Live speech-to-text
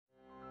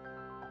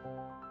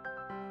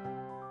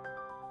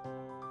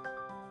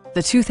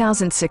the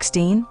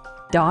 2016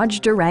 Dodge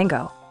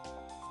Durango.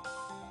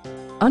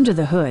 Under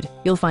the hood,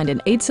 you'll find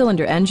an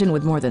 8-cylinder engine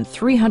with more than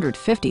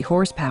 350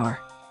 horsepower,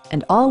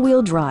 and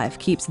all-wheel drive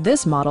keeps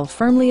this model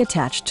firmly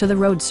attached to the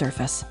road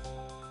surface.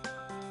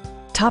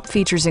 Top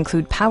features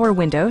include power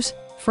windows,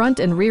 front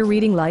and rear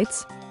reading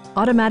lights,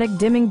 automatic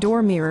dimming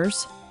door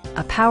mirrors,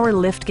 a power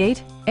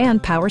liftgate,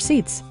 and power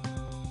seats.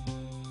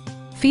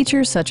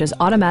 Features such as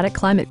automatic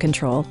climate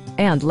control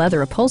and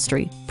leather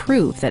upholstery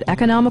prove that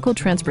economical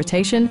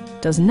transportation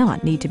does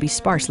not need to be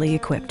sparsely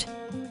equipped.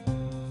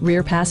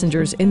 Rear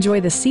passengers enjoy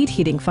the seat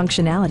heating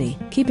functionality,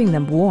 keeping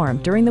them warm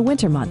during the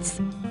winter months.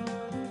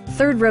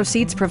 Third-row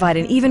seats provide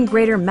an even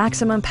greater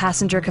maximum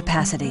passenger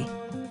capacity.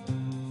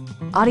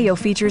 Audio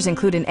features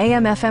include an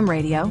AM/FM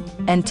radio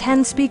and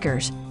 10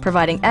 speakers,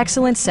 providing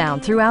excellent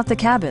sound throughout the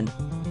cabin.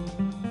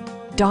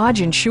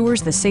 Dodge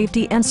ensures the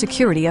safety and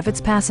security of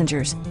its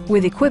passengers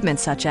with equipment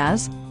such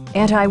as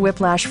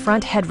anti-whiplash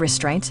front head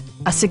restraints,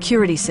 a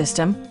security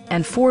system,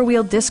 and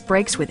 4-wheel disc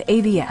brakes with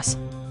ABS.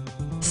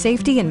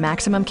 Safety and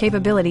maximum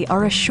capability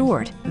are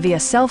assured via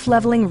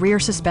self-leveling rear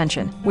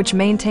suspension, which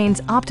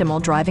maintains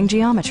optimal driving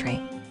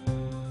geometry.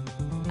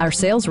 Our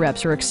sales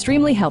reps are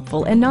extremely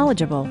helpful and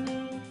knowledgeable.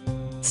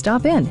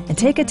 Stop in and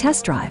take a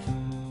test drive.